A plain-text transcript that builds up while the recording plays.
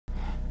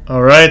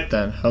Alright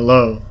then,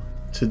 hello.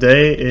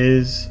 Today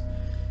is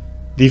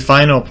the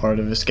final part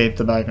of Escape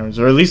the Backrooms,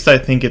 or at least I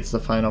think it's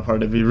the final part.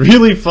 It'd be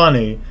really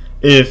funny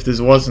if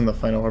this wasn't the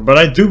final part, but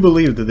I do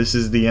believe that this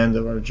is the end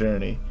of our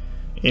journey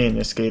in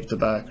Escape the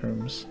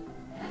Backrooms.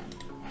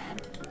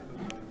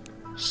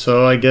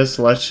 So I guess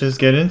let's just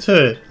get into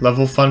it.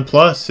 Level Fun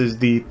Plus is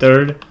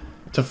the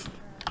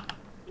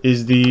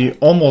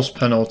almost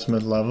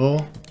penultimate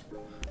level.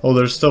 Oh,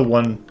 there's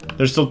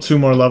still two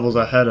more levels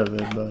ahead of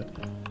it, but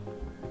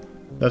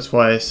that's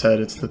why I said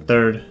it's the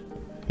third.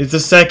 It's the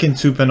second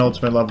to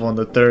penultimate level and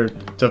the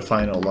third to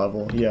final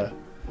level, yeah.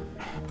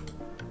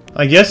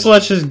 I guess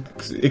let's just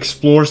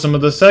explore some of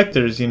the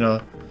sectors, you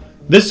know.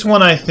 This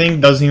one I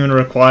think doesn't even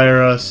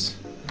require us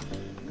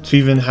to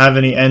even have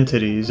any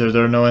entities, or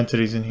there are no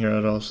entities in here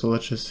at all, so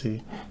let's just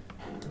see.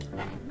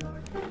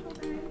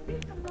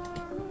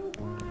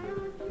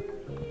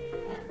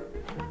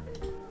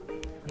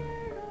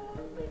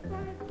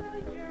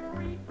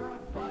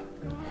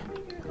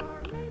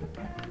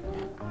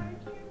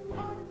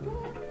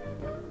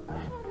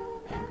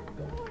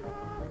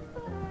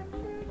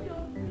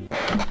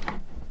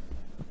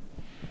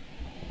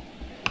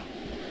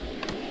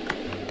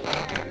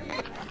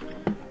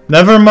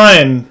 Never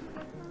mind.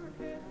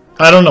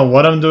 I don't know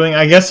what I'm doing.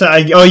 I guess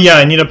oh yeah,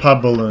 I need to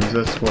pop balloons.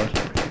 That's what.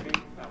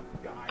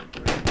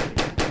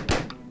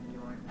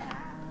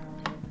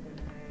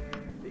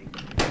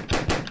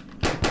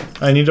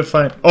 I need to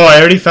find. Oh, I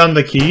already found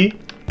the key.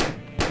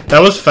 That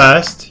was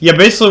fast. Yeah,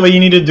 basically what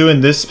you need to do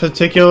in this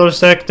particular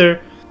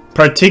sector,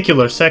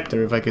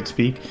 if I could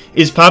speak,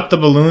 is pop the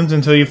balloons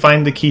until you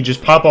find the key.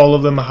 Just pop all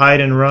of them,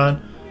 hide and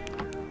run.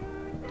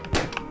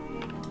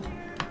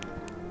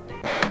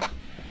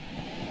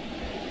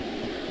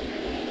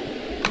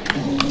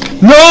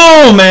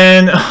 No,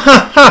 man!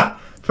 Haha!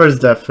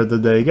 First death for the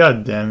day.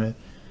 God damn it.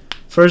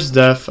 First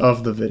death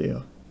of the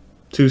video.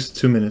 Two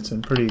minutes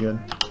in. Pretty good.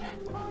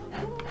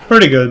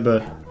 Pretty good,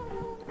 but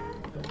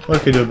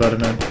what can you do about it,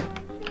 man?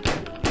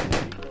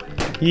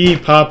 Yee,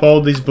 pop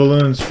all these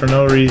balloons for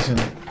no reason.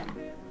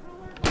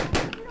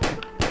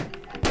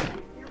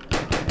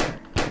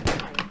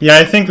 Yeah,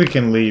 I think we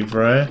can leave,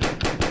 right?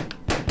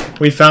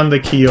 We found the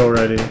key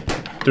already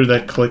through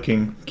that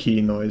clicking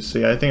key noise. So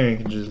yeah, I think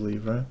we can just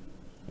leave, right?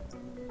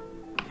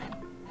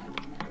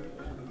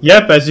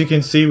 Yep, as you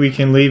can see, we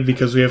can leave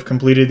because we have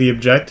completed the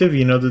objective.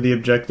 You know that the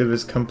objective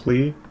is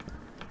complete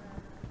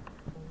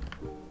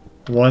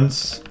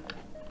once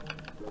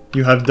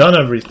you have done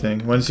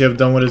everything, once you have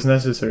done what is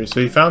necessary. So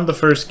you found the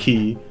first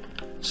key,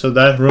 so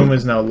that room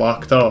is now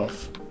locked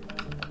off.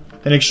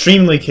 An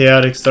extremely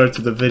chaotic start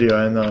to the video,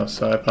 I know,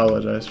 so I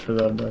apologize for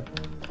that, but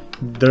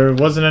there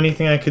wasn't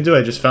anything I could do.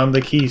 I just found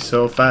the key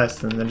so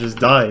fast and then just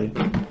died.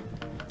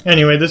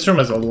 Anyway, this room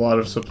has a lot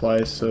of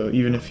supplies, so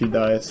even if you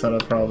die, it's not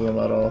a problem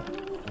at all.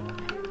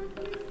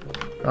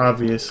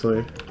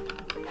 Obviously.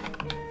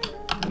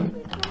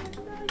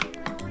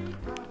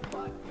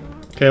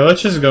 Okay,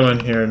 let's just go in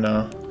here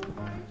now.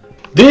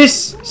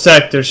 This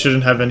sector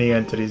shouldn't have any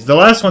entities. The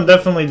last one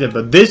definitely did,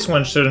 but this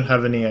one shouldn't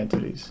have any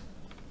entities.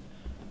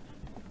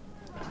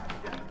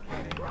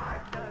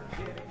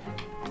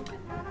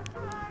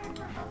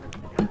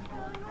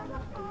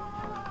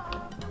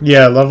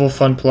 Yeah, level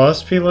fun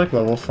plus, be like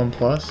level fun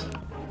plus.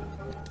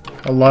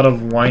 A lot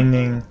of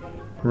winding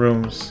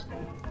rooms.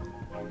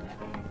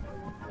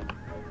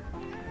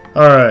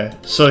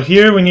 Alright, so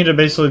here we need to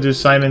basically do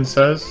Simon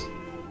Says.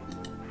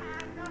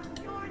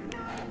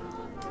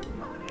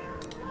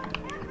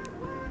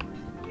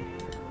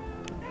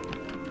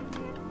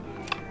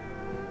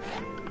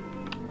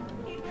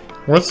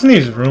 What's in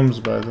these rooms,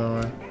 by the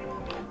way?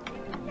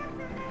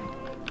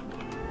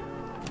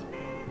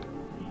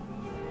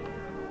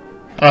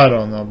 I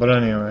don't know, but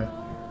anyway.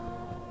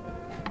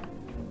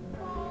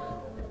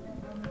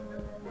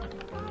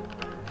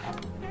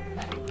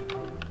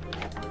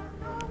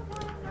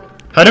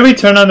 How do we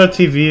turn on the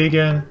TV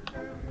again?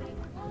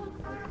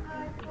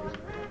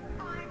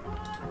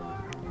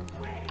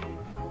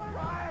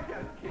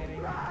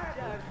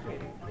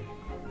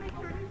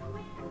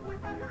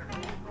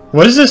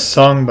 What is this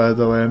song, by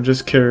the way? I'm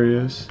just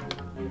curious.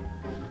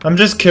 I'm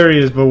just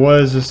curious, but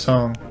what is this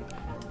song?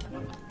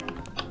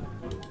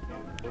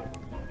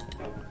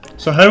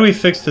 So how do we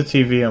fix the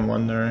TV, I'm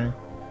wondering?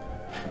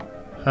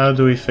 How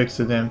do we fix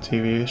the damn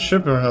TV? It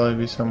should probably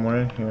be somewhere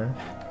in here.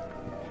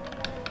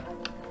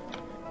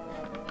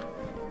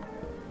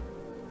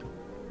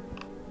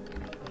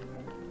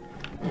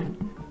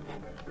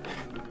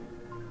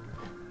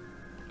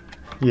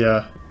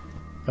 Yeah,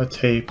 a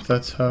tape,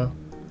 that's how.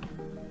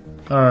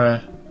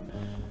 Alright.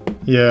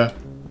 Yeah.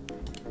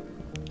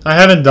 I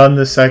haven't done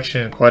this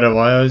section in quite a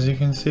while, as you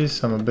can see,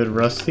 so I'm a bit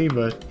rusty,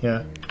 but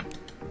yeah.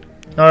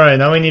 Alright,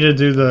 now we need to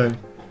do the...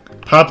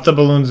 Pop the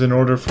balloons in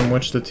order from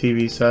which the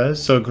TV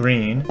says. So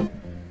green.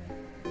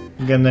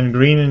 Again, then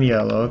green and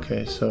yellow.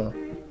 Okay, so...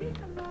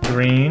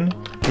 Green,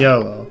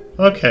 yellow.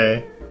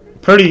 Okay.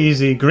 Pretty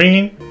easy.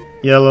 Green,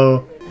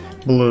 yellow,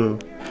 blue.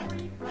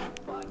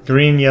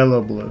 Green,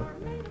 yellow, blue.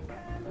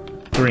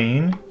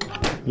 Green,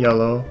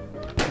 yellow,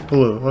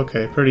 blue.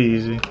 Okay, pretty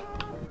easy.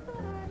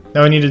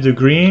 Now we need to do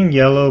green,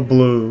 yellow,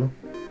 blue,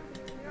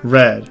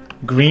 red.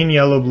 Green,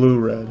 yellow, blue,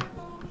 red.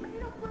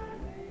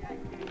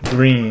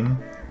 Green,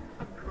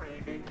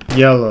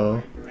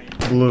 yellow,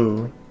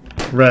 blue,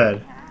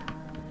 red.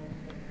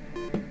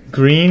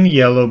 Green,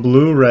 yellow,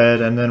 blue,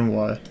 red, and then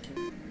what?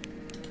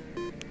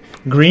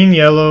 Green,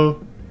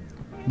 yellow,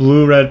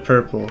 blue, red,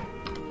 purple.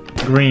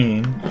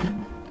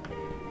 Green,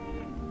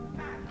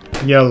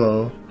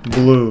 yellow,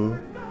 blue,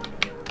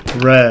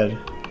 red,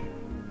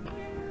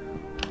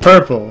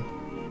 purple.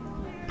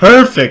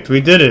 Perfect!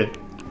 We did it!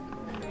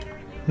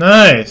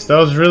 Nice! That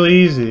was really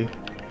easy.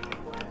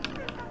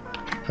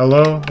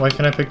 Hello? Why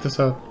can't I pick this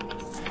up?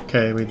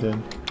 Okay, we did.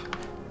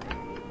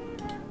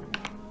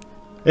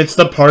 It's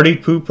the party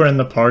pooper and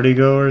the party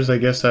goers, I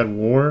guess, at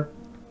war.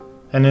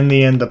 And in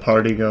the end, the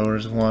party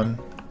goers won.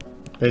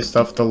 Based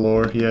off the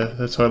lore, yeah.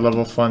 That's why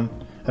level fun.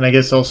 And I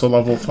guess also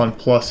level fun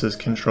plus is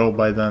controlled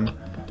by them.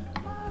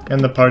 And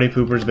the party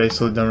poopers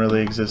basically don't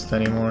really exist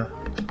anymore.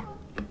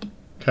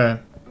 Okay.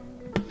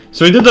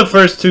 So we did the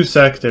first 2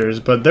 sectors,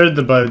 but they're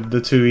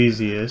the 2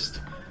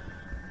 easiest.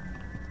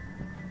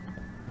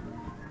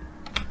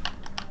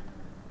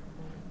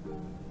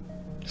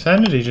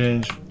 Sanity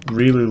change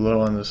really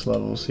low on this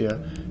level, so yeah.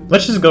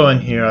 Let's just go in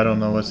here. I don't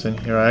know what's in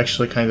here. I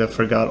actually kind of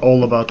forgot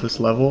all about this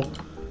level.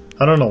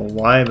 I don't know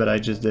why, but I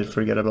just did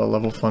forget about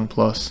level fun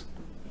plus.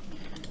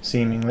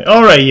 Seemingly.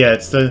 Alright, yeah,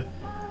 it's the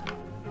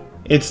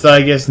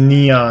I guess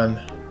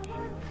neon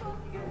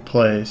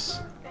place.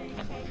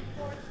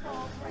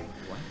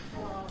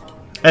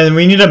 And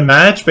we need to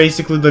match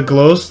basically the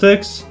glow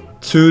sticks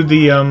to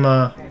the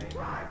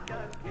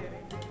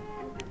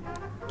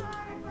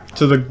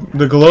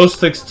the glow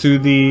sticks to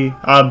the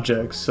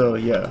objects. So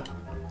yeah.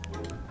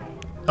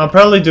 I'll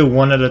probably do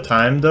one at a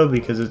time though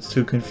because it's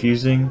too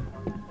confusing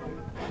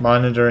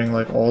monitoring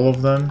like all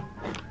of them.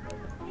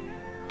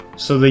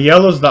 So the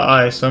yellow's the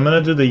eye, so I'm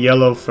gonna do the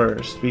yellow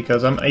first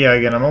because I'm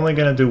only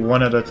gonna do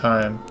one at a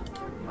time.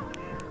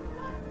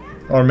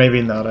 Or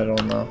maybe not, I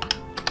don't know.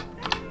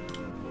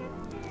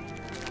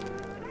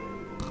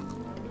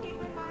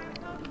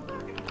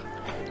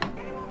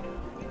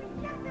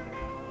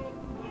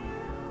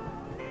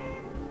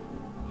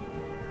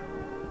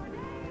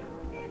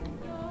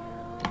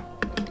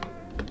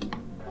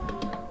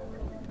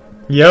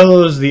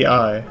 Yellow's the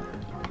eye.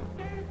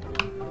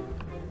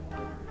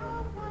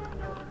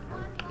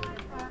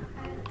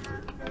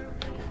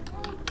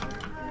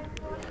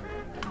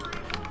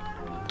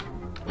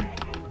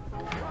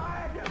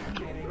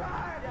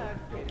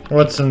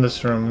 What's in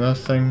this room?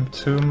 Nothing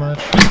too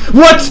much.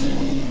 What?!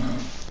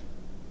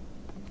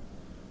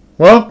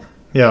 Well,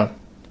 yeah.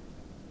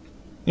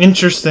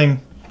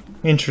 Interesting.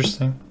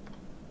 Interesting.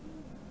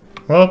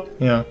 Well,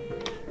 yeah.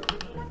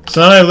 So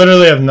now I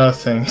literally have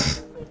nothing.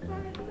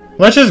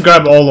 Let's just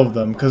grab all of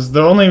them, because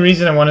the only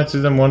reason I wanted to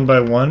do them one by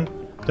one...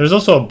 There's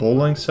also a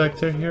bowling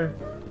sector here.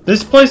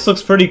 This place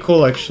looks pretty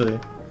cool, actually.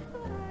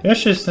 Yeah,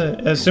 just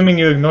assuming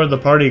you ignore the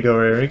party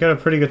goer area, you got a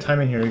pretty good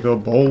time in here. You go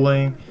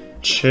bowling,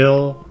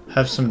 chill,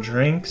 have some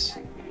drinks.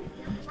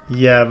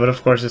 Yeah, but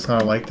of course it's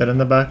not like that in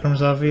the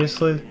backrooms,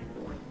 obviously.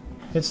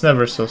 It's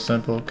never so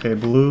simple. Okay,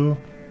 blue.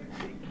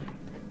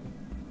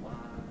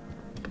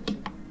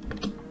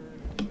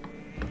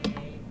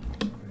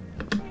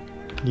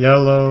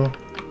 Yellow.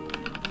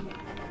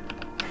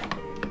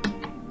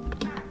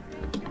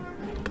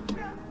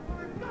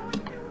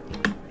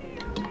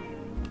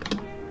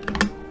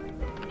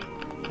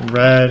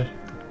 Red.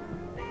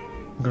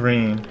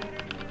 Green.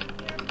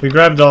 We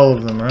grabbed all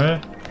of them,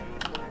 right?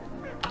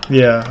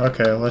 Yeah,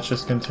 okay, let's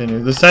just continue.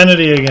 The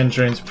sanity again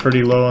drains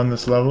pretty low on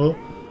this level.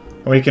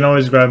 And we can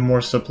always grab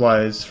more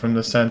supplies from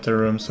the center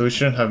room, so we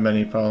shouldn't have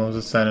many problems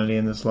with sanity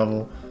in this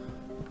level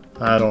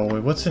at all.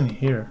 Wait, what's in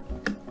here?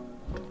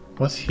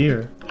 What's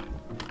here?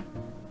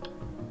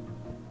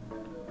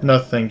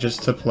 Nothing,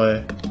 just to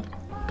play.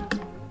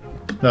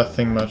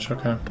 Nothing much,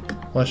 okay.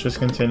 Let's just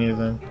continue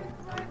then.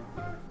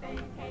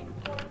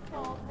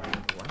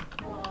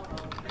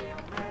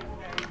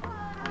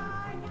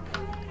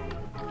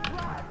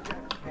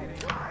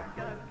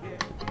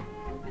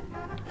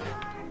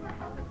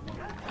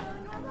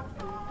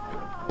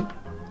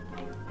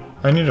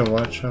 I need to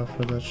watch out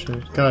for that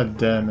shit. God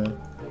damn it.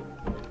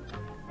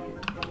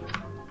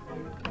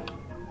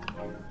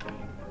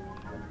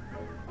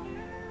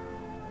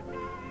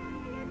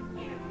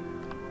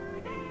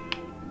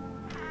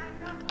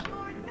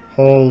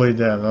 Holy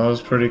damn, that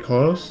was pretty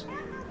close.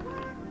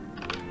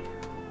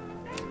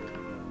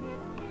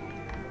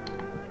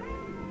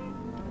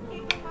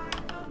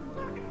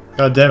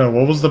 God damn it,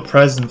 what was the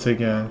present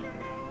again?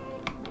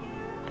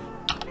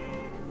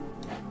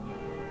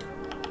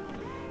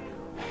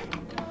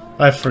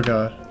 I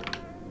forgot.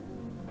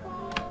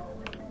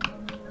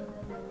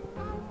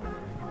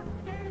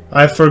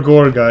 I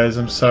forgore, guys,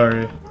 I'm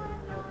sorry.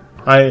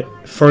 I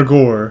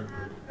forgore.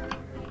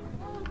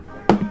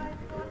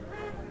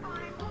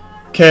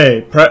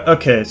 Okay,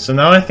 okay, so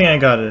now I think I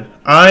got it.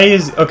 I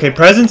is okay,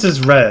 presence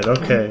is red,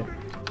 okay.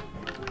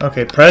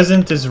 Okay,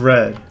 present is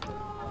red.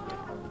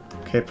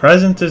 Okay,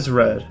 present is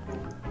red.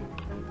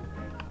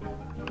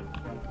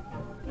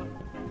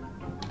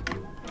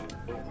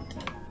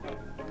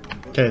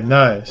 Okay,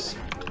 nice.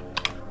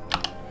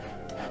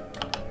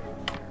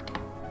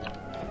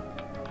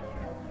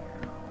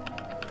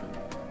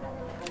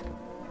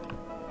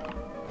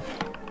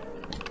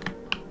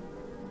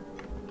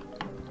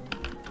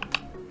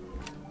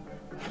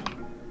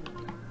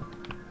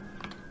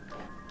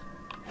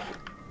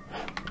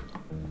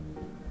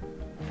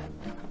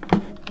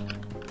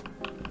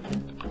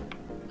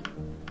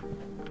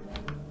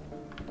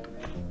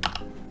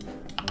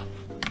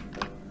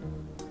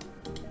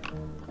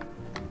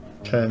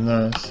 Okay,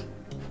 nice.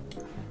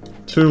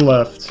 2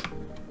 left.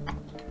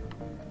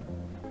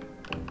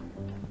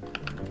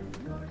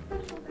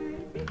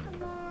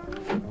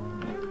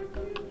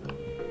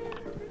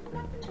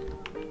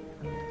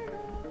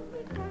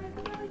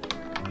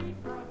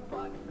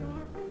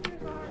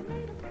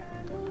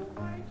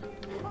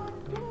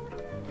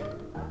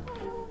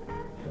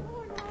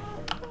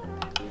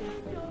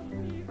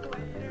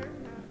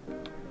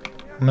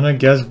 I'm gonna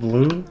guess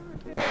blue.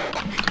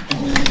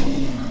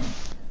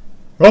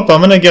 Oh,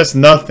 I'm gonna guess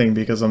nothing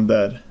because I'm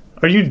dead.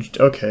 Are you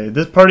okay?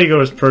 This party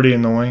goer is pretty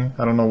annoying.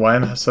 I don't know why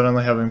I'm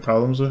suddenly having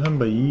problems with him,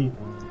 but yee.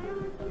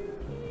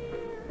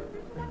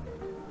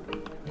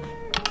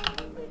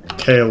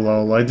 Okay,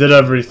 lol. I did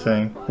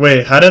everything.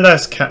 Wait, how did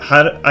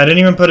that? I didn't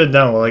even put it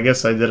down. Well, I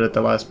guess I did it at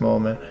the last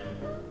moment.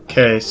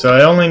 Okay, so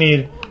I only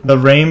need the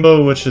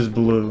rainbow, which is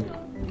blue,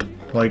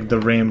 like the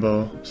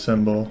rainbow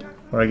symbol,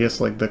 or I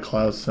guess like the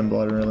cloud symbol.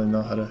 I don't really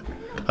know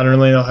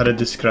how to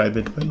describe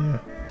it, but yeah.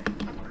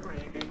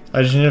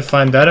 I just need to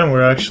find that and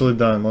we're actually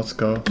done. Let's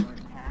go.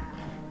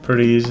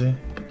 Pretty easy.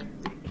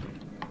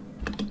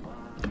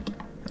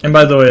 And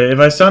by the way, if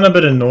I sound a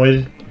bit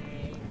annoyed,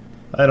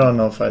 I don't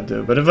know if I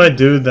do. But if I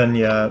do, then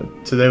yeah,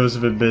 today was a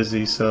bit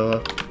busy,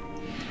 so...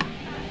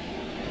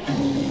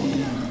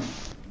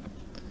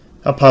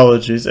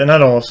 apologies. And I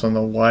don't also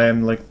know why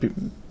I'm like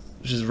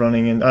just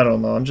running in. I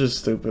don't know. I'm just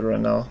stupid right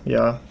now.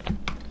 Yeah.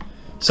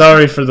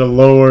 Sorry for the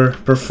lower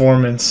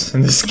performance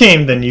in this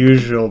game than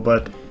usual,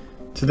 but...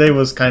 today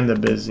was kind of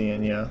busy,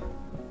 and yeah.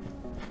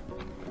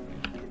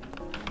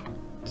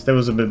 Today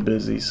was a bit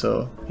busy,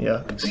 so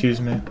yeah, excuse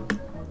me.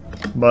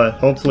 But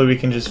hopefully we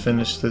can just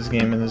finish this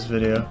game in this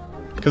video.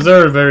 Because there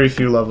are very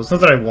few levels.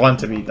 Not that I want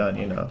to be done,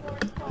 you know,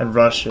 and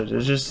rush it.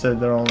 It's just that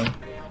they're only...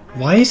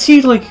 Why is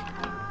he like...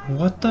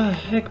 What the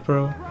heck,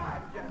 bro?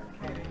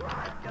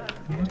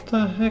 What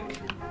the heck?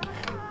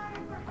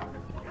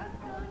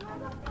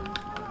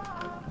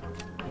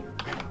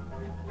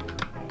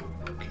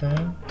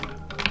 Okay.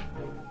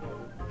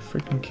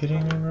 Freaking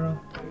kidding me, bro?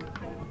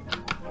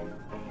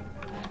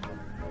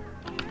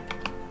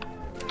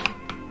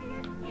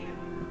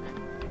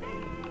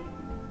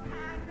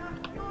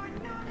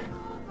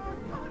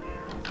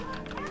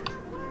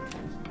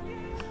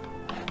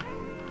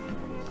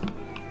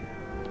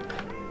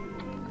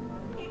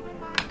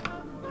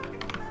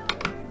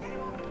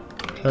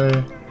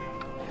 Okay.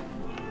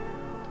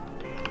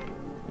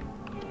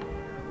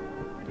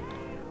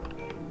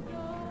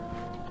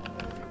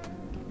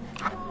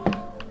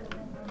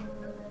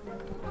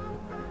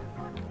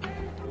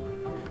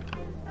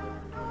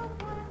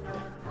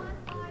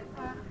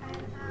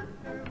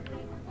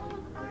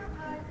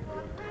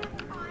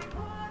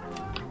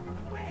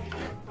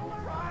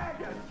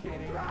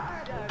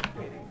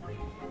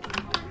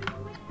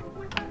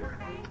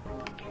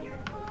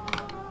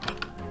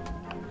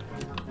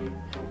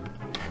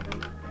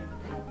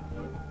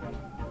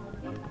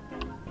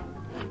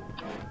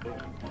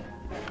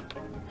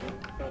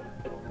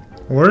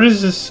 Where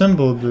is this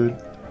symbol, dude?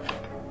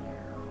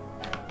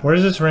 Where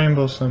is this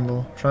rainbow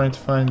symbol? I'm trying to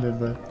find it,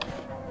 but...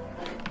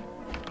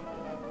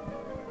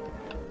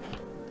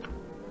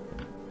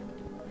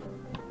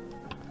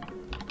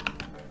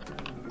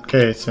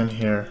 Okay, it's in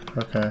here.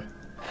 Okay.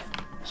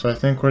 So I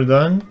think we're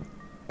done.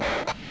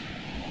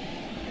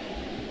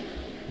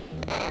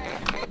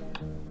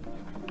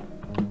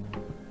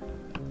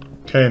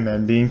 Okay,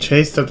 man. Being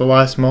chased at the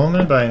last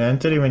moment by an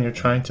entity when you're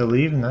trying to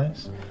leave.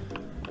 Nice.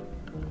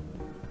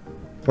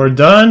 We're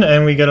done,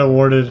 and we get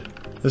awarded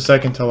the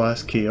second to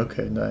last key.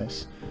 Okay,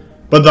 nice.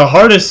 But the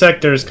hardest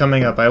sector is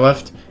coming up. I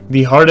left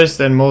the hardest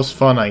and most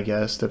fun, I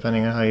guess,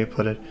 depending on how you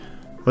put it,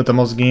 with the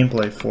most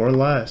gameplay for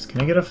last.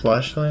 Can I get a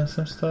flashlight and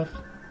some stuff?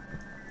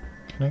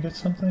 Can I get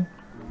something?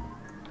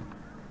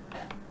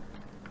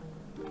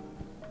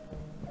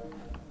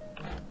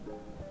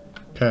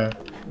 Okay.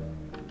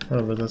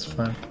 Whatever, that's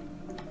fine.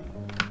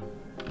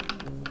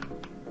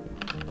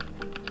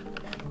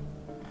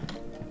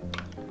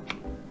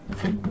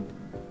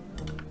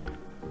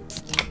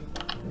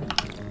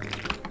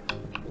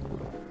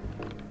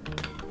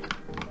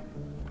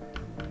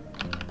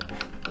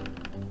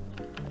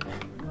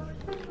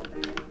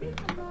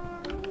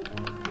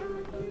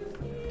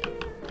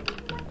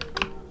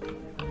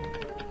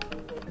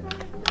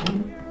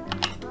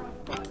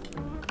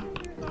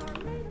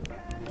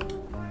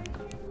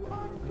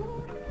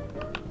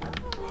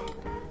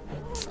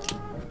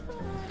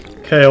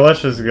 Okay,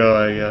 let's just go,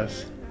 I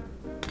guess.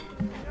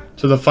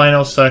 To the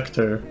final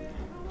sector.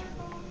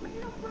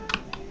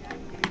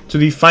 To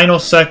the final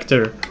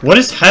sector. What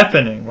is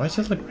happening? Why is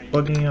it like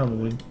bugging out,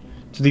 dude?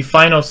 to the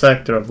final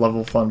sector of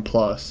Level Fun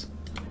Plus.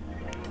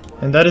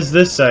 And that is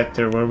this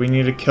sector where we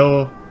need to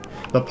kill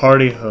the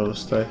party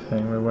host, I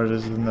think. Where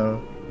is the node?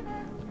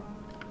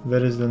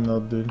 Where is the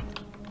node, dude?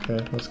 Okay,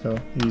 let's go.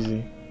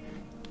 Easy.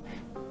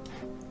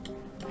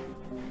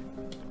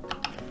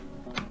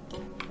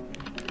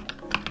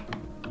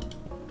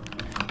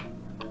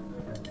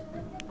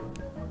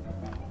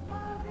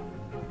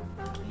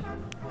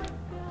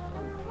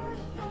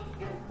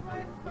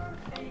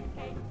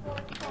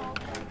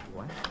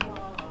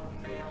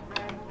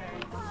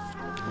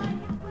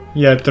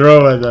 Yeah,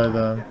 throw it at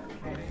them.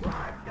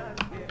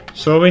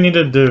 So what we need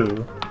to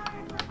do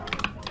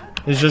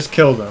is just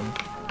kill them.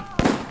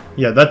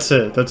 Yeah, that's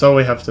it. That's all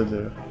we have to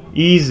do.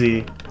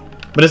 Easy.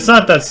 But it's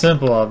not that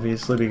simple,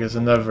 obviously, because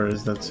it never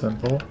is that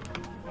simple.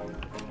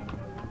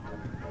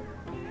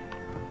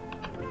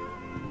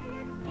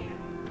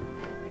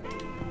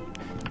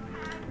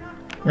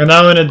 And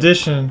now, in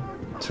addition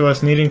to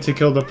us needing to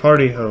kill the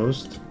party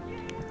host,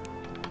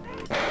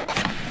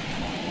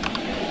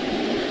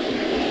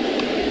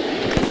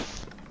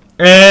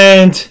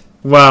 and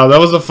wow, that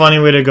was a funny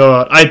way to go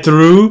out. I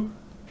threw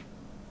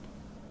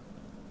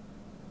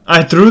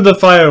the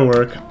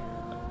firework,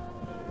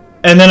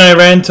 and then I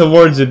ran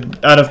towards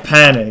it out of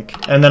panic,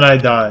 and then I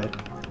died.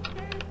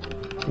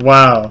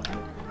 Wow.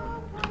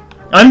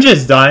 I'm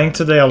just dying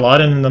today a lot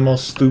and in the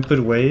most stupid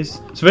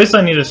ways. So basically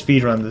I need to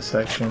speedrun this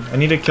section. I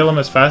need to kill him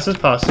as fast as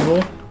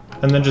possible,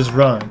 and then just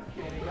run.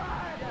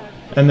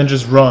 And then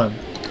just run.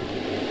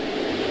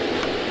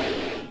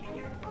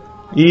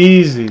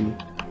 Easy.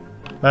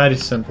 Mad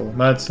simple,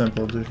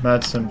 dude.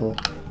 Mad simple.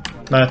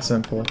 Mad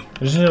simple.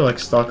 I just need to like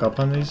stock up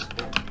on these.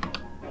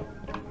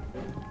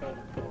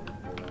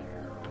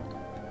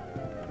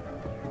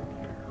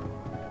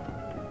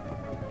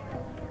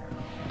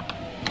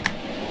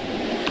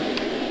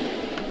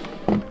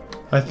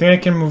 I think I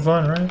can move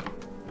on, right?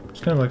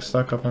 Just gonna like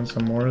stock up on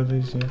some more of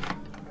these, yeah.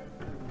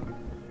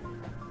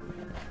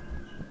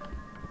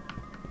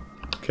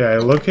 Okay, I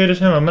located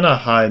him. I'm gonna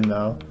hide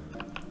now.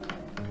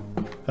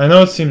 I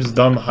know it seems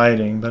dumb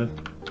hiding, but...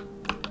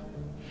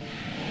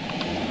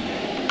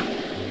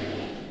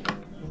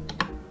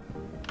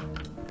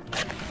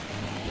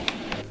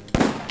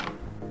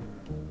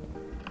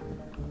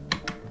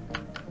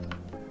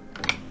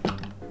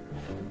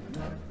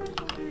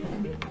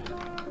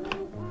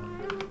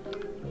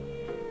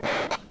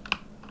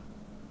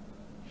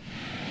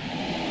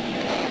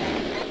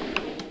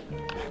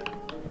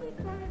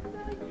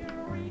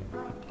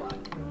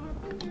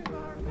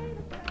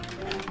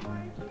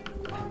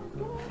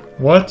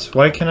 What?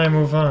 Why can't I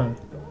move on?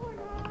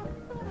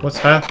 What's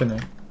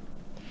happening?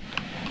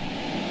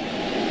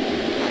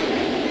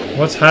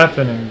 What's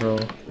happening, bro?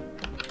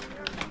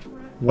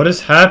 What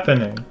is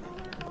happening?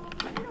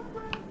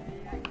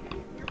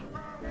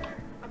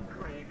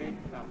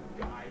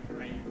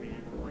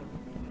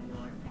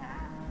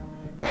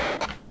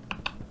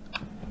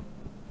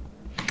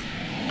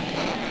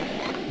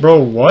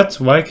 Bro, what?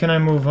 Why can't I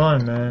move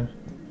on, man?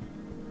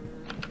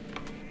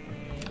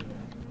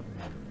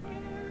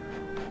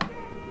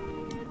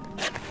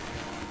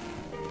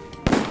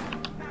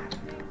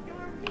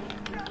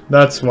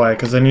 That's why,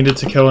 because I needed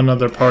to kill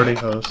another party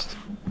host.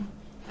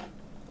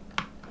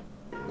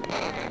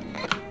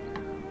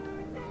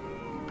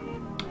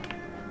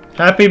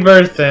 Happy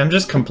birthday! I'm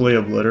just completely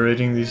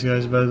obliterating these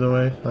guys, by the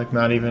way. Like,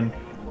 not even...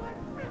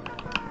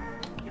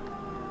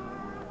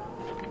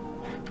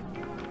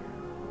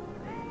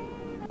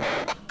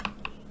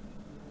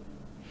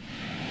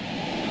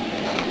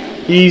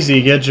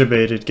 Easy, get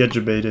jebaited, get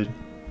jebaited.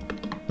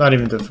 Not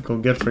even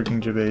difficult, get freaking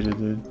jebaited,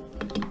 dude.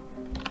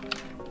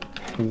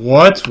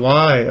 What?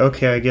 Why?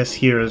 Okay, I guess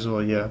here as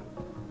well, yeah.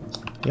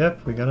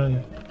 Yep, we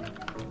gotta...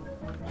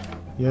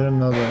 Yet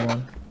another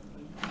one.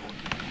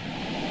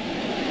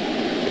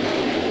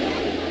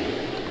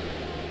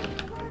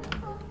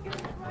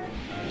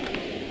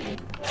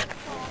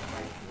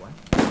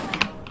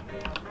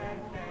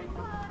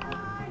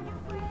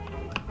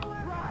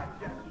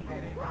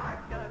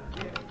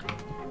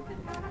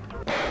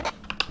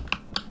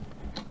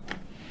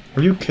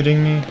 Are you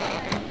kidding me?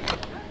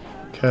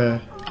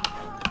 Okay.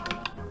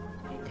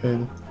 Okay.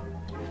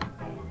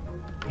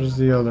 Where's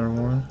the other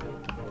one?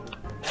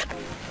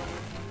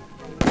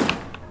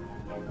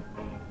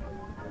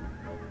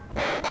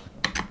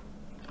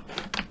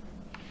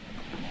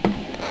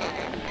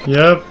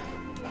 Yep.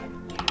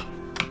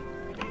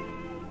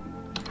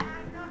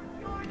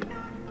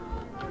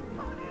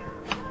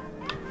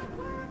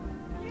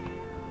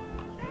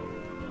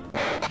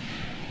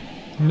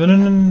 No, no,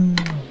 no, no.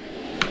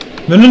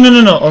 No, no, no,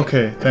 no, no.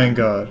 Okay, thank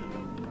God.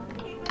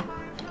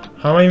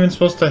 How am I even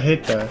supposed to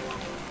hit that?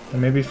 And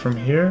maybe from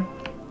here?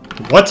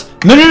 What?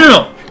 No, no, no,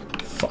 no!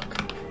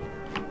 Fuck.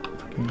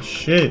 Fucking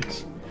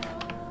shit.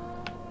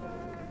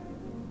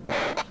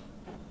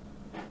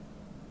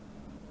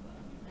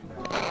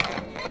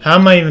 How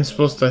am I even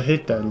supposed to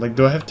hit that? Like,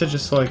 do I have to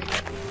just, like...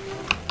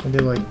 maybe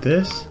like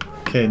this?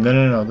 Okay, no,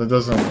 no, no. That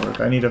doesn't work.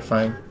 I need to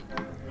find...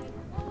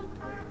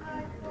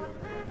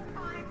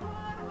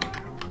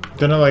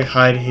 gonna like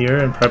hide here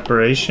in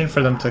preparation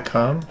for them to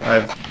come.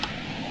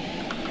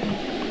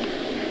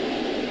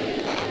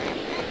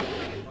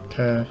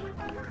 Okay.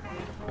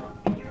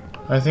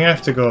 I think I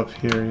have to go up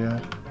here, yeah.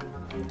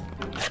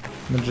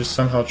 I'm gonna just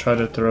somehow try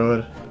to throw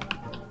it.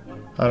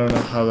 I don't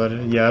know how that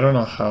is. Yeah, I don't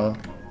know how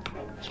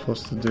I'm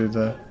supposed to do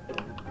that.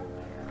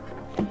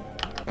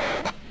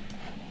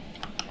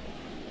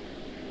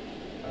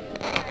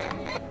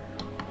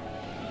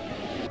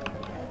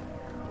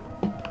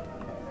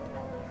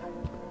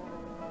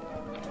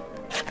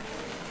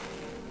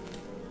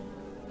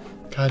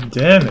 God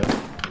damn it.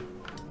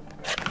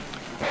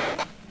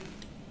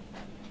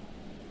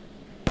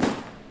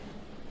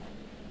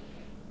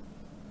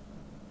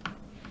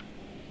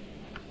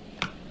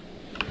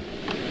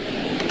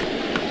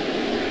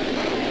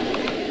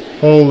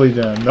 Holy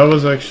damn, that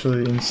was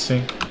actually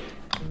insane.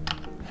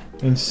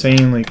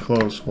 Insanely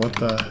close. What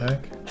the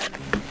heck?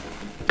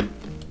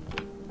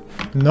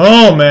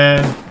 No,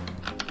 man!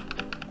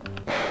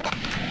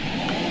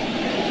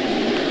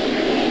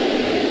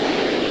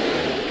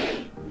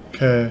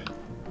 Okay.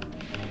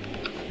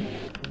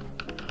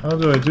 How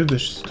do I do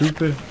this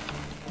stupid?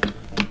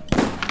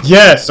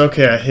 Yes!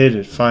 Okay, I hit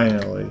it,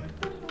 finally.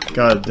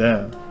 God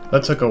damn.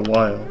 That took a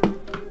while.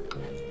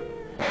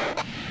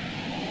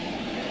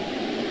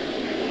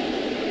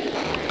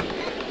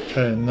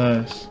 Okay,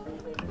 nice.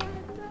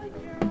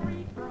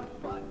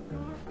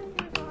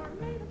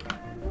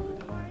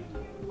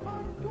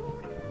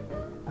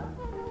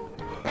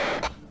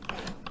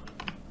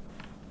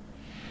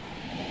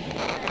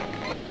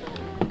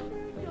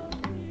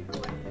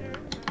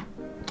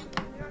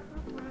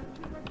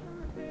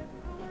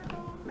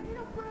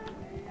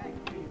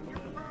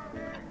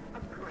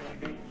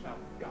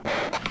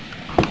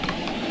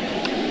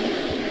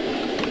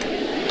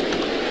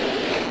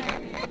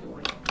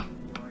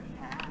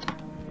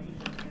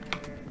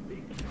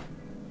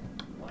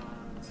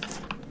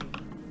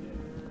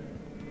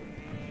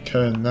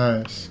 Okay,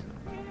 nice.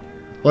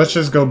 Let's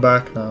just go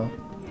back now.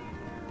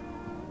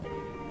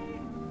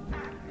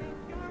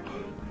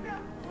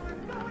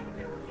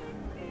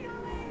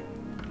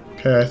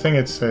 Okay, I think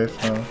it's safe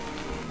now.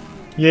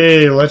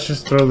 Yay, let's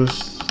just throw this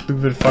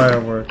stupid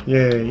firework.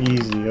 Yay,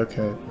 easy,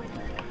 okay.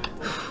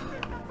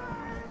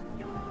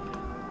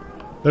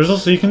 There's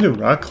also, you can do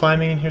rock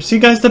climbing in here. See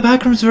guys, the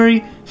backroom's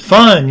very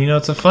fun, you know,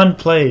 it's a fun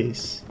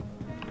place.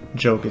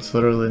 Joke, it's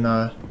literally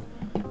not.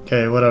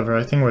 Okay, whatever,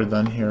 I think we're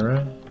done here,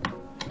 right?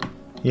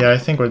 Yeah, I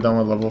think we're done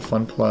with level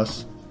Fun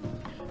Plus.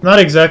 Not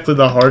exactly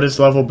the hardest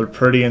level, but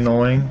pretty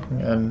annoying.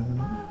 And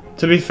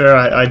to be fair,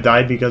 I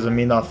died because of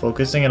me not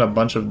focusing and a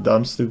bunch of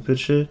dumb, stupid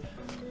shit.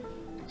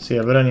 So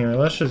yeah, but anyway,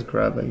 let's just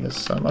grab, I guess,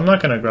 some. I'm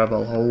not gonna grab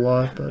a whole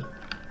lot, but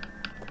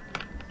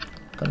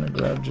I'm gonna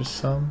grab just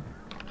some.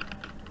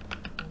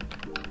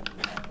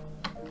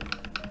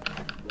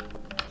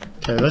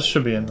 Okay, that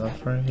should be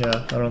enough, right?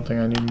 Yeah, I don't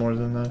think I need more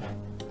than that.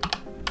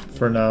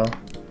 For now.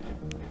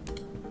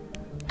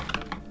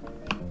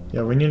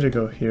 Yeah, we need to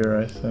go here,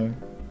 I think.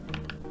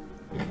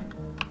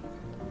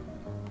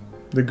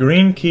 The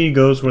green key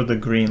goes where the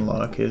green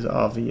lock is,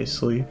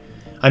 obviously.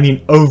 I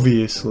mean,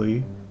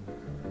 obviously.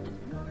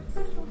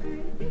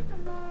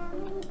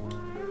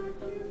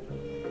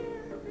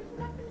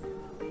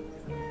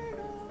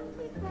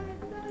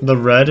 The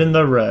red and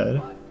the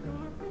red.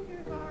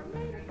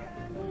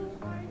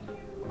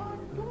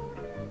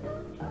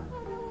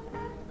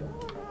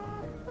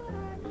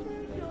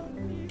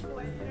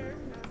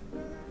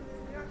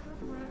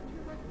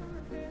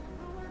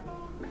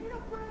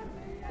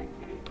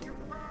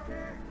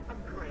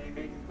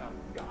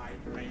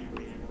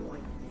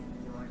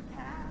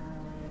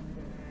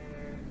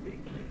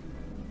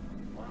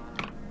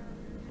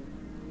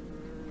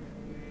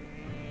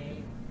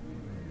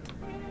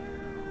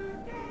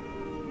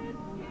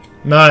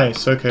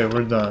 Nice, okay,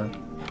 we're done.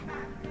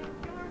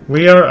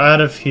 We are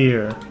out of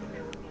here.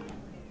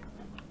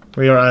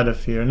 We are out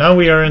of here. Now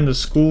we are in the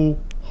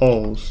school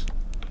halls.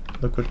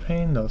 Liquid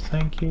paint? No,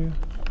 thank you.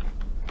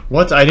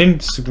 What? I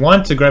didn't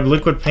want to grab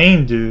liquid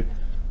paint, dude.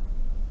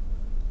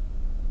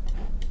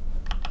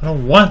 I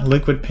don't want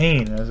liquid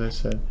paint, as I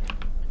said.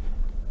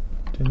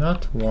 Do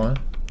not want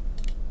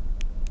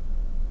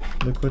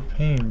liquid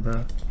paint,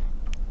 bro.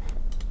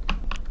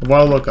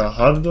 Wow, look, a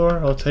hub door?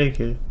 I'll take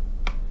it.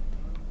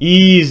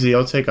 Easy,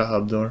 I'll take a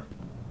hub door.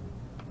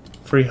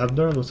 Free hub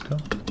door, let's go.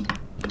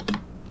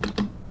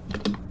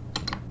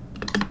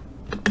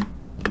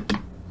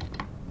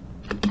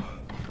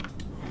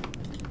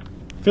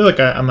 I feel like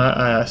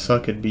I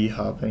suck at bee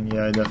hopping.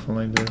 Yeah, I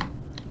definitely do.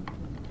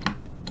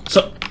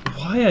 So,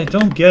 why I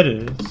don't get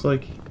it? It's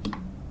like, it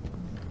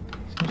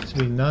seems to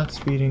be not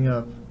speeding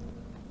up.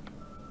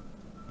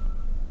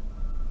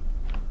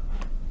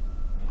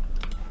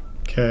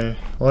 Okay,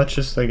 let's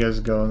just, I guess,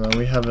 go now.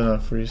 We have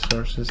enough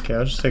resources. Okay,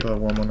 I'll just take like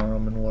one more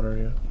rum and water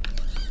you.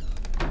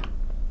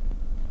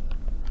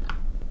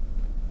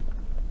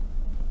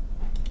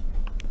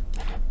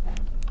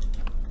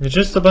 It's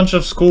just a bunch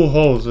of school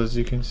holes, as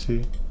you can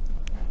see.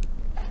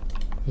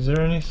 Is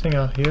there anything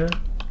out here?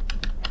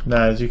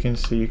 Nah, as you can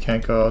see, you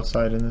can't go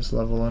outside in this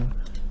level.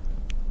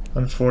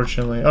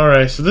 Unfortunately.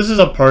 Alright, so this is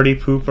a party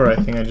pooper.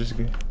 I think I just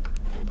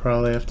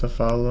probably have to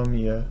follow him.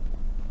 Yeah.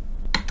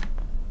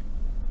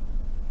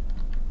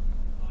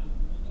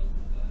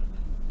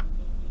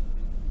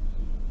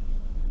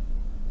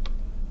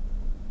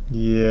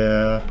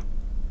 Yeah.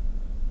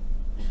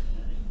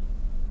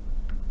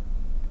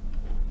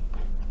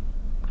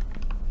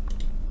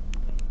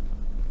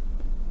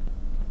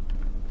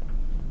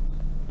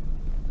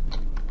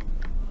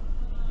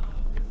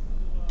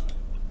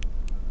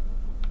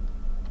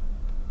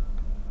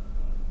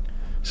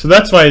 So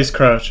that's why he's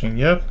crouching,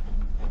 yep.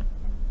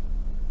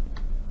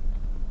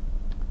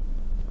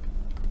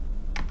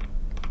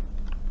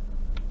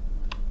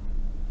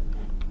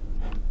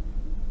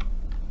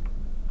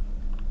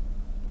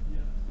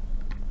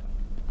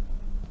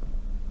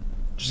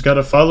 Just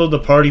gotta follow the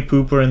party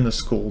pooper in the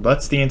school.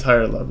 That's the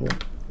entire level.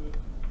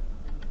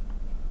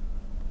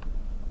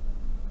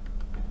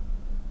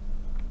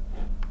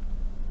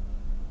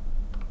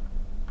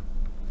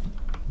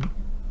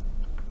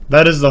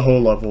 That is the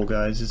whole level,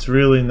 guys. It's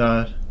really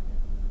not...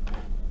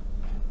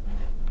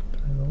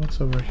 What's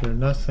over here?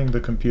 Nothing. The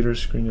computer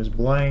screen is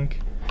blank.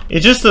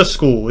 It's just a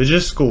school. It's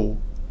just school.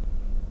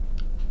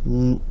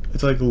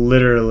 It's like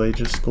literally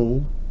just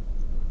school.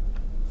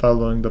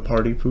 Following the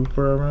party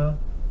pooper around.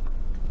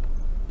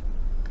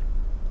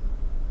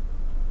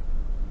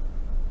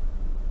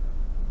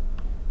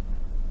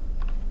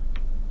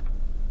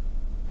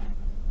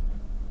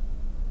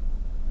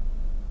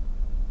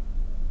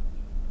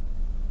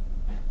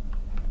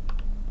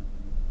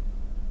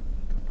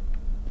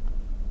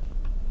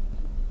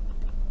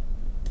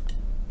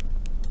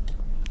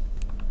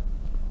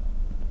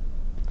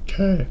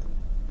 Okay.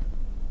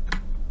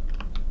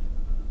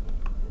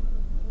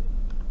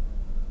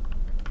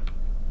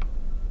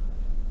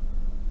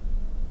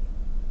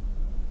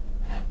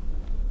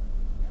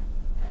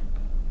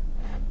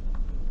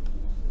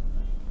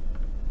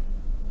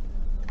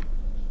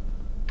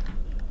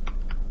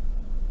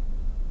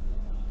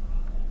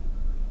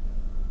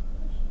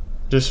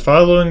 Just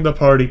following the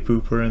party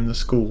pooper in the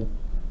school.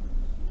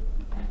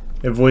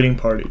 Avoiding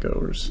party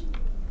goers.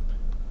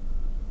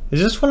 Is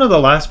this one of the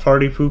last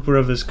party pooper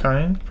of his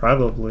kind?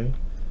 Probably.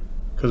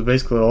 Because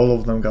basically all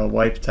of them got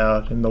wiped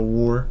out in the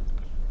war.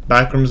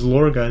 Backrooms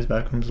lore, guys.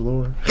 Backrooms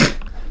lore.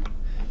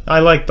 I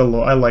like the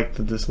lore. I like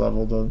this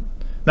level, though.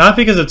 Not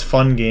because it's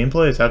fun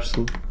gameplay. It's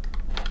absolute...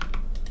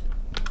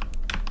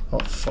 Oh,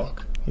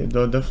 fuck. Yeah,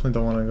 definitely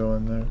don't want to go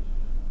in there.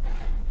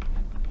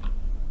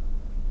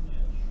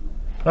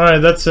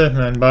 Alright, that's it,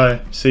 man.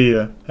 Bye. See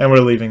ya. And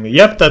we're leaving.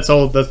 Yep, that's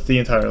all. That's the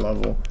entire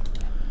level.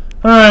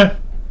 Alright.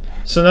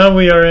 So now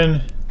we are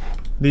in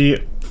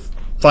the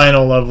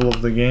final level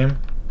of the game.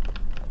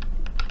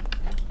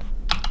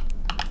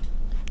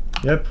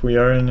 Yep, we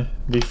are in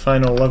the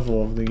final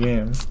level of the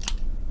game.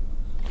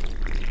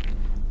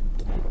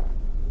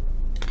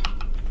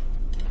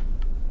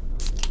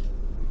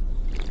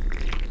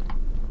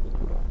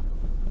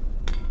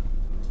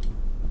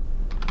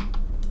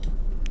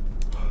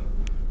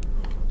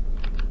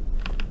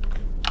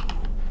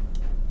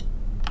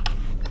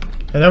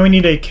 And now we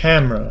need a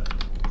camera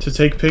to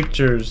take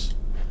pictures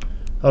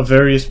of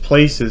various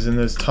places in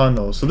this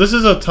tunnel. So this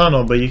is a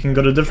tunnel, but you can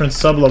go to different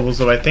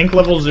sub-levels of, I think,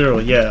 level 0,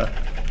 yeah.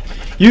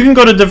 You can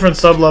go to different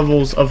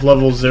sub-levels of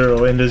level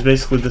 0, and there's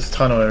basically this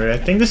tunnel area. I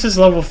think this is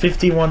level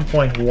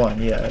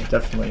 51.1, yeah, it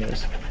definitely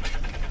is.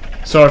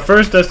 So our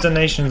first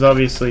destination is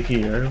obviously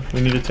here.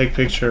 We need to take a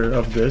picture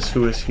of this,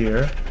 who is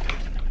here.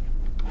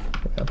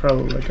 I'm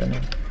probably gonna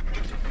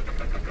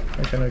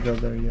go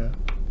there, yeah.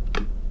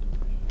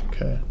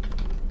 Okay.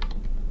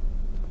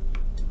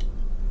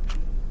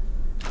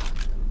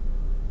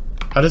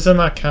 How does that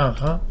not count,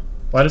 huh?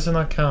 Why does it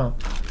not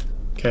count?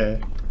 Okay.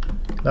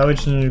 Now we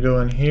just need to go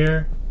in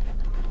here.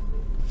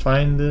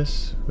 Find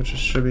this, which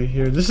should be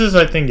here. This is,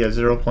 I think, yeah,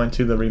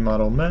 0.2, the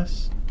remodel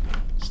mess.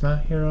 It's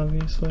not here,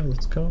 obviously.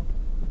 Let's go.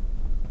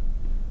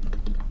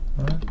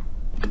 Alright.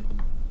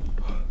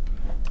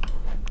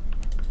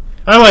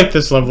 I like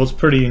this level. It's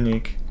pretty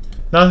unique.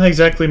 Not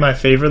exactly my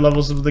favorite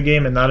levels of the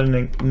game, and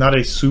not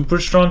a super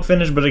strong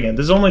finish, but again,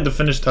 this is only the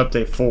finish to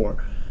update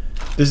 4.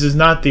 This is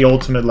not the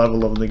ultimate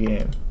level of the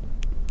game.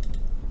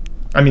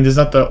 I mean, there's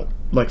not the,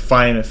 like,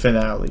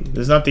 finale.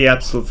 There's not the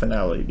absolute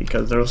finale,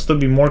 because there will still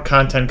be more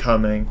content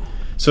coming.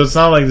 So it's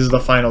not like this is the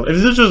final. If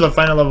this was the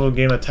final level of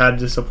the game, a tad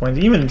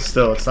disappointing. Even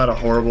still, it's not a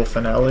horrible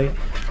finale.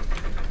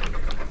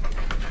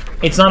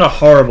 It's not a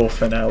horrible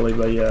finale,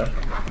 but yeah.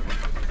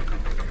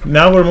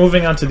 Now we're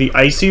moving on to the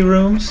icy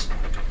rooms.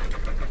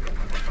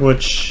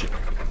 Which,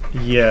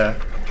 yeah.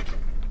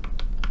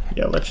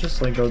 Yeah, let's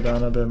just, like, go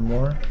down a bit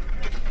more.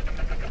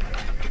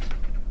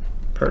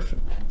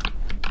 Perfect.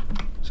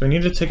 So we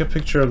need to take a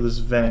picture of this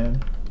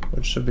van,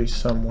 which should be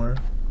somewhere.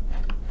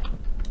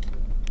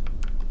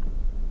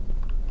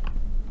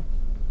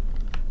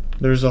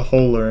 There's a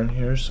holer in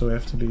here, so we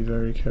have to be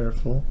very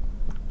careful.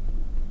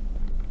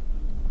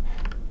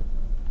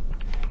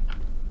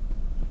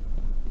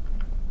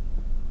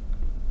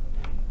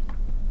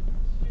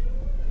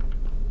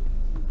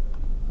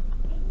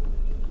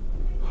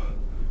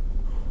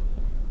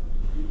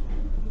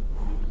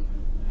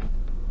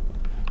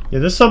 Yeah,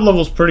 this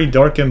sub-level's pretty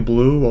dark and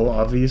blue, well,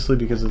 obviously,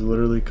 because it's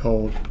literally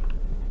cold.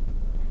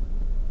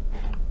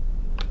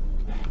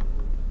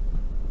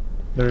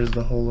 There's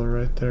the hole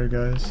right there,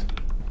 guys.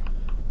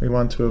 We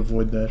want to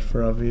avoid that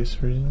for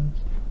obvious reasons.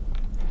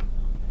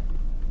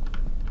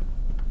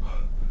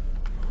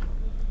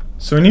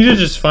 So we need to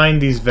just find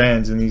these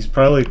vans in these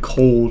probably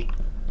cold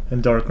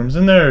and dark rooms,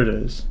 and there it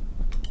is.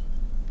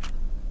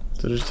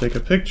 So just take a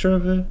picture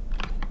of it.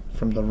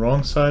 From the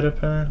wrong side,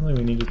 apparently.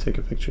 We need to take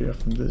a picture here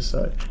from this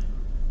side.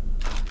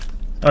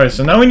 Alright,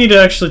 so now we need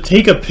to actually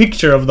take a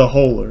picture of the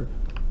holer.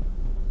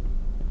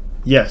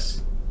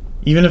 Yes.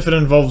 Even if it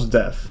involves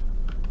death.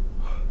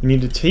 We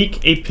need to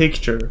take a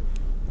picture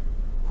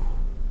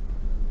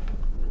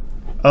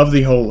of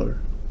the holer.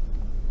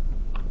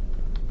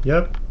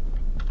 Yep.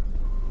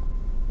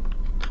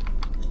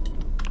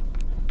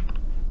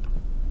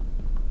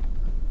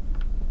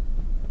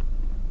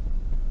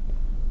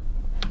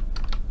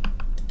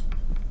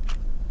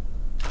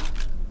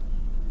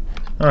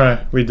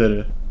 Alright, we did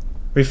it.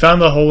 We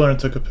found the holer and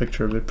took a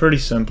picture of it. Pretty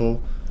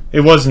simple.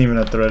 It wasn't even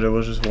a threat, it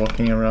was just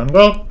walking around.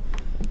 Well,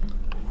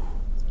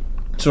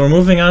 so we're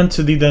moving on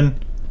to the then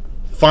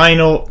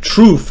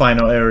true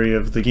final area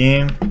of the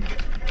game.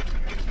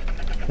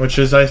 Which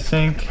is, I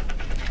think,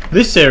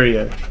 this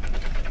area.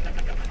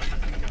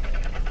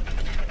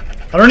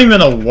 I don't even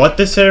know what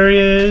this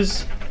area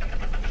is.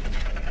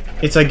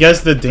 It's, I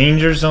guess, the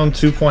Danger Zone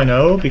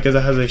 2.0 because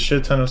it has a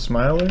shit ton of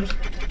smilers.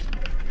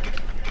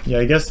 Yeah,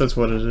 I guess that's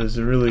what it is.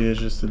 It really is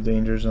just the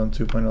Danger Zone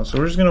 2.0. So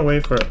we're just gonna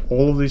wait for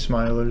all of these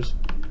smilers.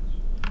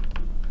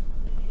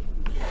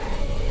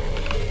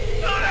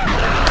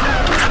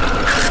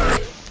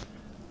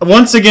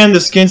 Once again, the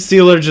Skin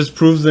Stealer just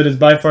proves that it's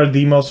by far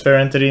the most fair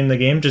entity in the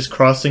game. Just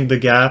crossing the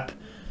gap.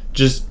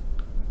 Just...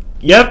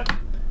 Yep.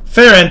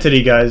 Fair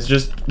entity, guys.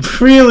 Just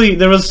really...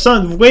 There was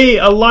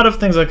a lot of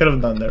things I could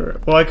have done there.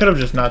 Well, I could have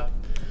just not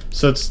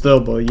stood still,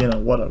 but, you know,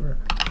 whatever.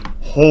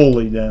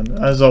 Holy damn.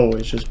 As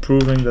always, just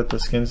proving that the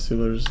Skin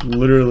Stealer is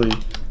literally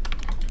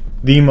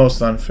the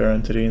most unfair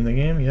entity in the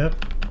game. Yep.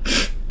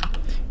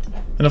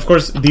 And of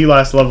course, the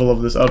last level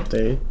of this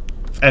update,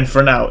 and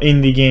for now,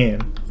 in the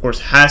game, of course,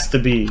 has to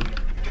be,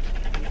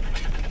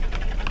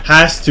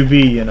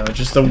 you know,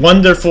 just a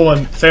wonderful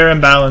and fair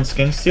and balanced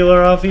Skin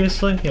Stealer,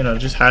 obviously. You know,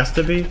 just has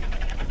to be.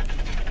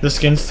 The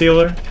Skin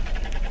Stealer.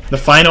 The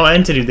final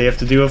entity they have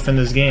to deal with in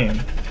this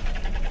game.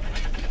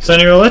 So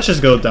anyway, let's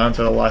just go down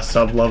to the last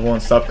sub-level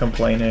and stop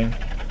complaining.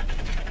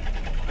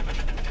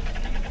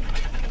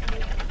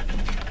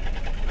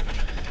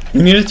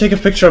 We need to take a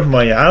picture of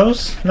my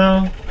house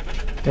now?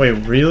 Wait,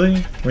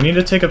 really? We need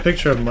to take a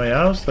picture of my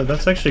house?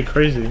 That's actually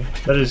crazy.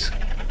 That is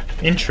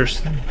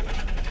interesting.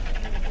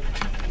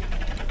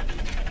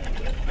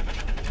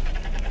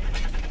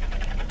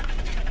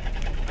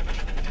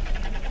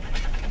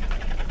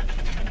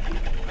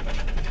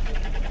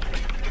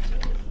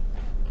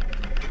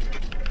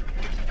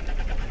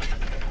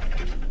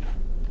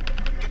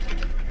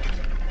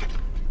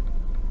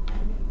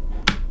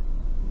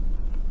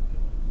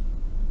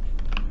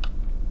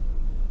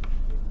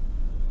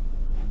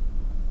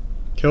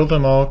 Kill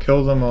them all,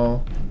 kill them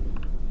all.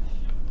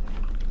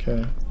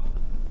 Okay.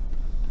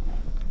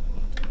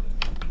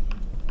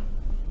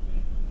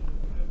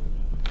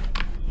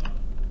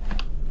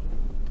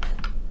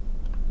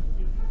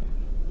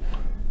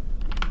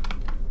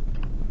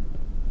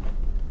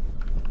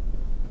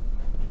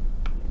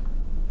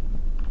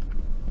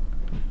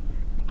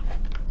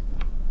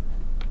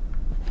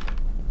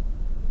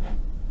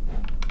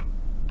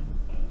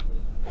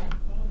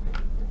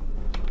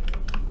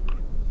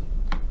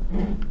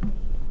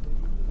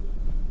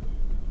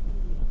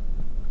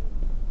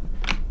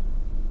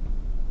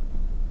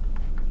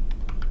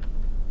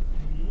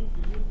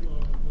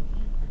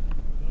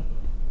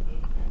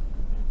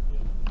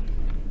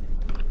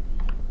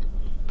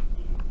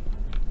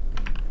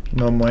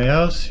 No, my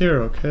house here,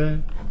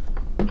 okay.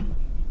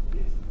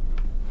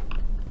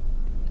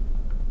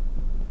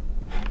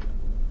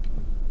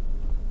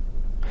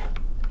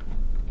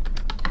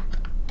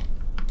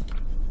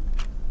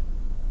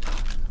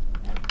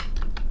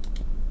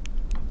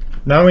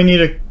 Now we need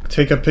to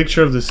take a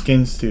picture of the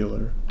Skin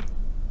Stealer.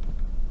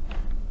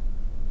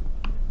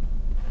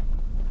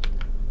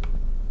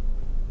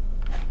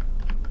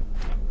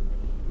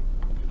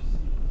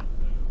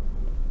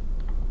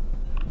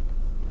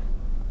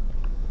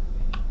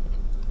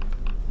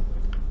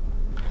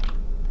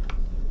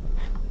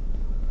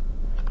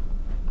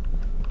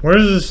 Where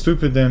is this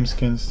stupid damn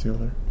Skin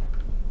Stealer?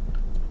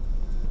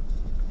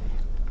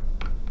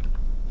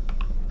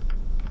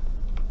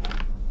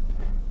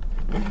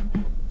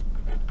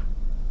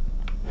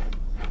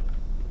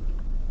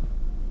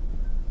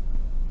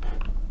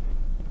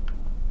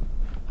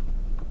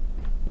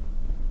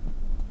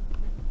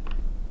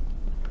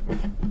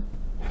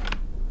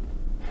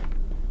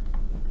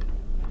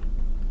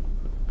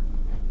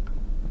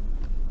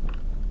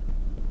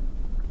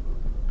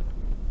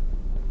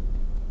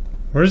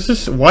 Where's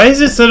this? Why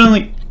is it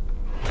suddenly?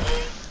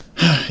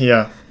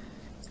 Yeah.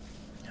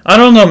 I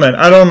don't know, man.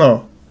 I don't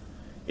know.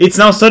 it's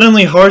now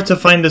suddenly hard to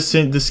find the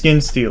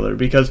skin stealer,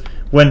 because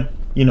when,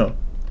 you know,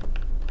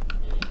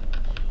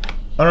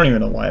 I don't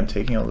even know why I'm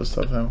taking all this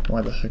stuff out.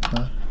 Why the heck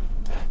not?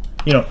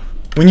 You know,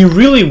 when you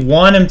really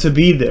want him to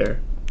be there,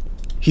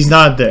 he's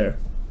not there.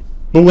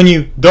 But when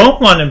you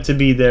don't want him to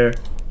be there,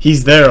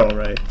 he's there,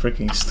 alright.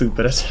 Freaking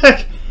stupid as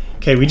heck.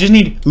 Okay, we just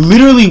need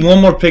literally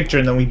one more picture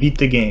and then we beat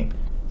the game.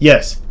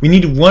 Yes, we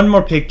need one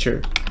more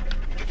picture.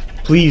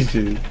 Please,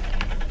 dude.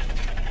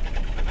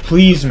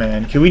 Please,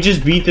 man. Can we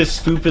just beat this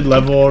stupid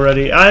level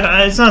already?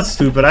 It's not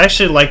stupid. I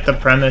actually like the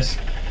premise.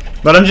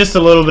 But I'm just a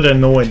little bit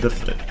annoyed. The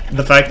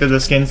fact that the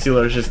skin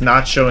stealer is just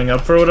not showing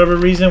up for whatever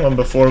reason, when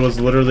before it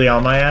was literally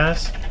on my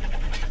ass.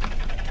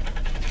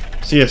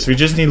 So yes, we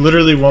just need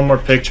literally one more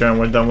picture and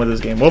we're done with this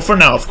game. Well, for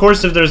now. Of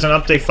course, if there's an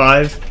update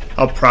 5,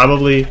 I'll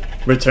probably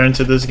return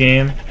to this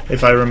game.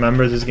 If I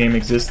remember this game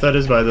exists, that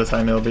is, by the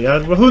time it'll be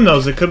out. Well, who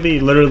knows? It could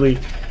be literally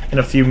in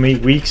a few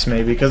weeks,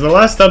 maybe. Because the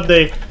last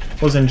update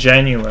was in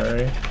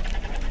January.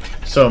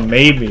 So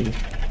maybe.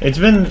 It's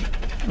been...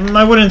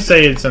 I wouldn't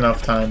say it's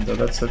enough time, though.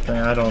 That's the thing.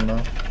 I don't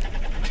know.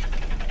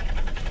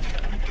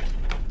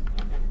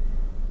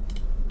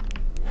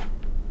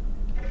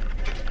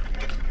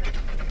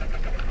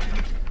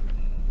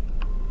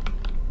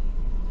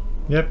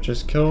 Yep,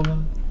 just kill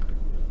them.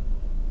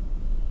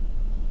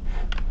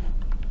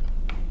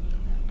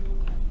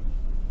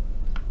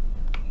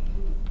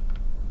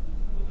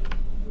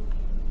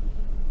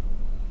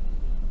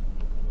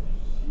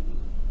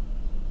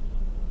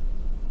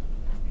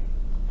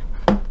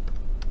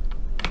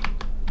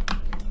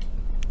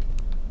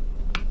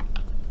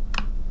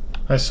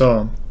 I saw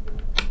him.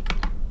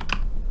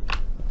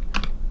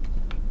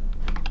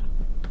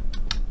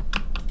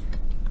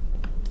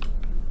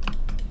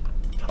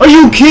 Are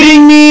you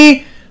kidding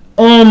me?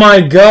 Oh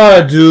my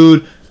god,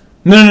 dude.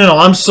 No,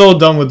 I'm so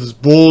done with this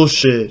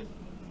bullshit.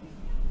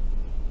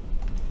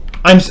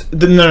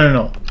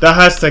 No. That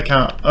has to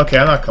count. Okay,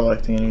 I'm not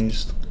collecting any.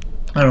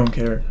 I don't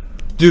care.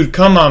 Dude,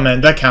 come on,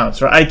 man. That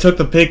counts, right? I took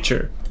the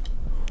picture.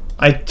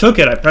 I took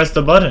it. I pressed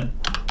the button.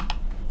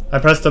 I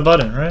pressed the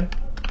button, right?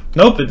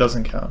 Nope, it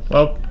doesn't count.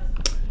 Well,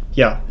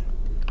 yeah.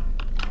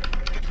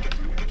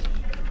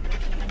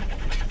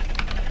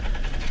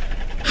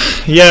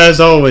 Yeah, as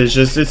always,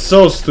 just it's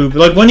so stupid.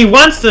 Like when he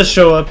wants to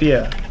show up,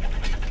 yeah.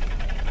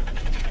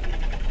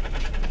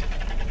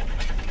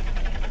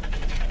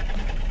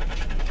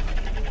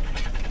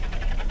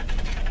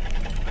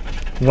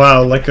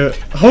 Wow, like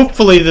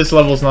hopefully this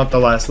level's not the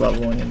last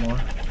level anymore.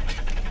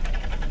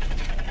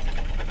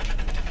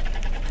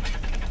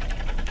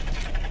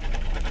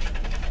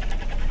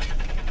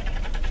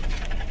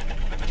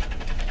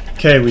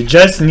 Okay, we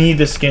just need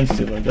the skin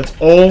stealer. That's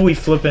all we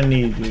flippin'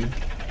 need, dude.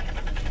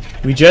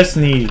 We just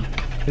need...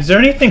 Is there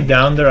anything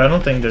down there? I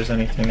don't think there's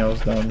anything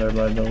else down there,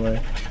 by the way.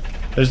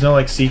 There's no,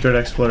 like, secret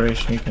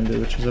exploration you can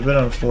do, which is a bit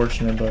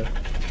unfortunate, but...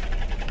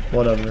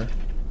 whatever.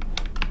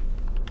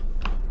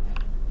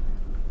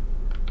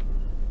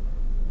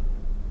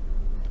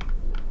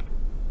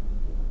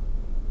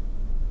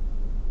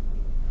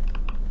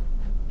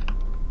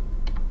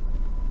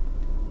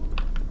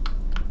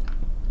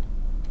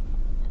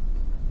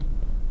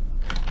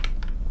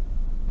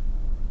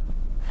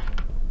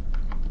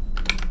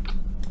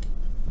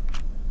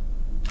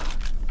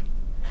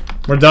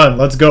 We're done.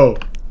 Let's go.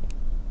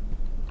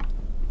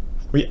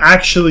 We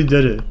actually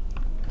did it.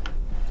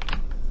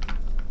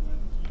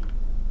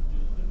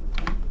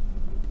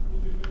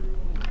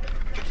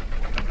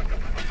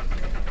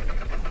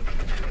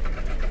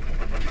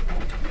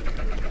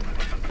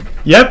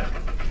 Yep.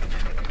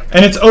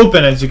 And it's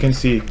open, as you can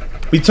see.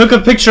 We took a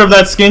picture of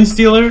that skin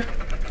stealer,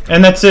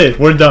 and that's it.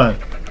 We're done.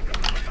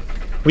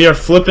 We are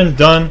flippin'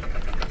 done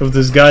with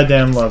this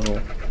goddamn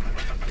level.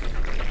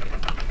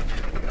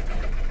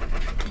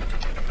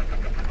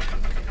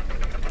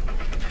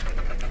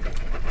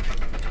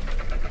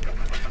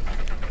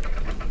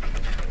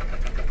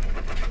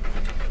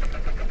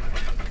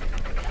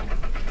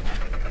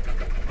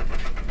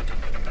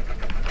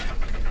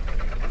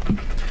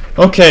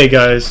 Okay,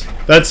 guys,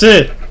 that's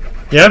it.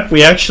 Yep,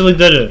 we actually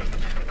did it.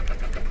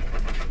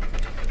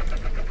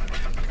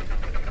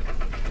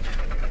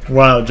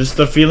 Wow, just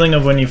the feeling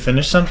of when you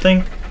finish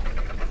something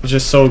is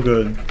just so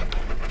good.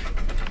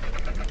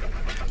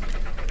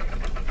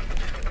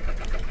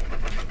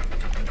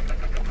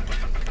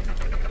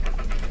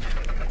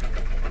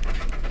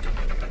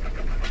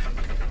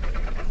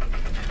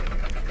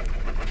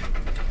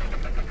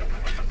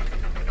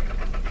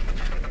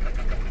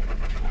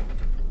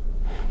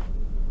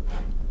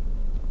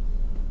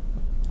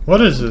 What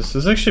is this?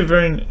 This is actually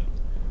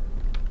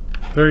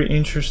very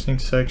interesting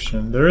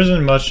section. There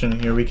isn't much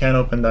in here. We can't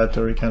open that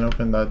door. We can't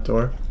open that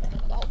door.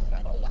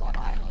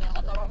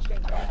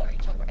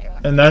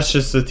 And that's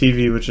just the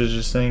TV, which is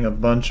just saying a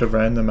bunch of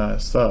random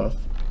ass stuff.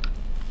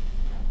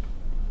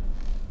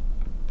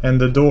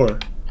 And the door.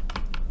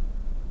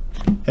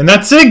 And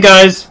that's it,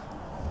 guys!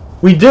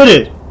 We did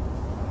it!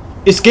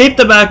 Escape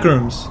the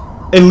Backrooms.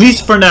 At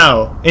least for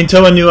now,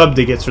 until a new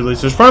update gets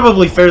released. It's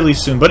probably fairly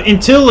soon, but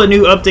until a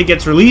new update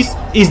gets released,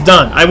 it's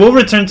done. I will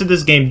return to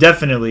this game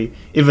definitely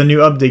if a new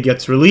update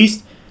gets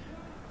released.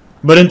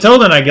 But until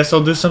then, I guess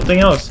I'll do something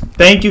else.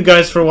 Thank you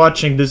guys for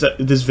watching this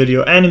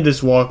video and in this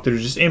walkthrough,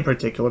 just in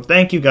particular.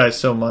 Thank you guys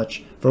so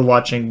much for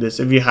watching this.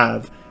 If you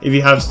have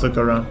stuck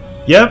around.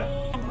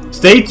 Yep.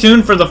 Stay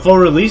tuned for the full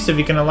release if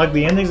you can unlock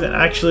the endings and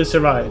actually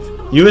survive.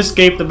 You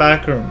escape the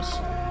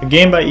Backrooms. A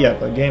game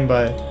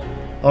by.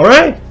 All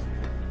right.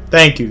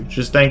 Thank you.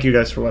 Just thank you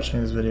guys for watching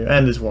this video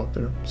and this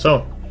walkthrough.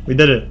 So we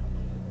did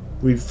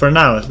it. For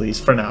now at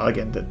least. For now,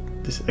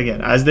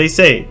 again, as they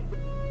say,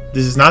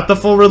 this is not the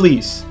full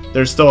release.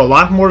 There's still a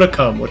lot more to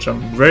come, which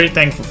I'm very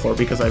thankful for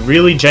because I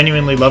really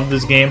genuinely love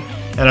this game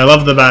and I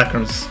love the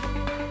Backrooms.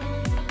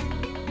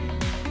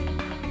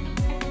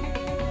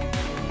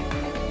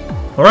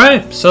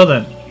 Alright, so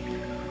then.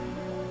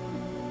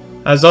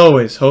 As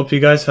always, hope you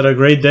guys had a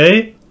great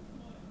day.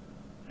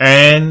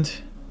 And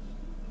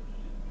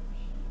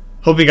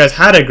hope you guys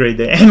had a great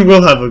day and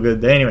will have a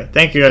good day. Anyway,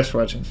 thank you guys for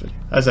watching this video.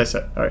 As I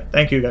said. Alright,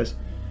 thank you guys.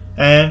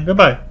 And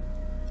goodbye.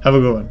 Have a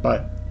good one.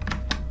 Bye.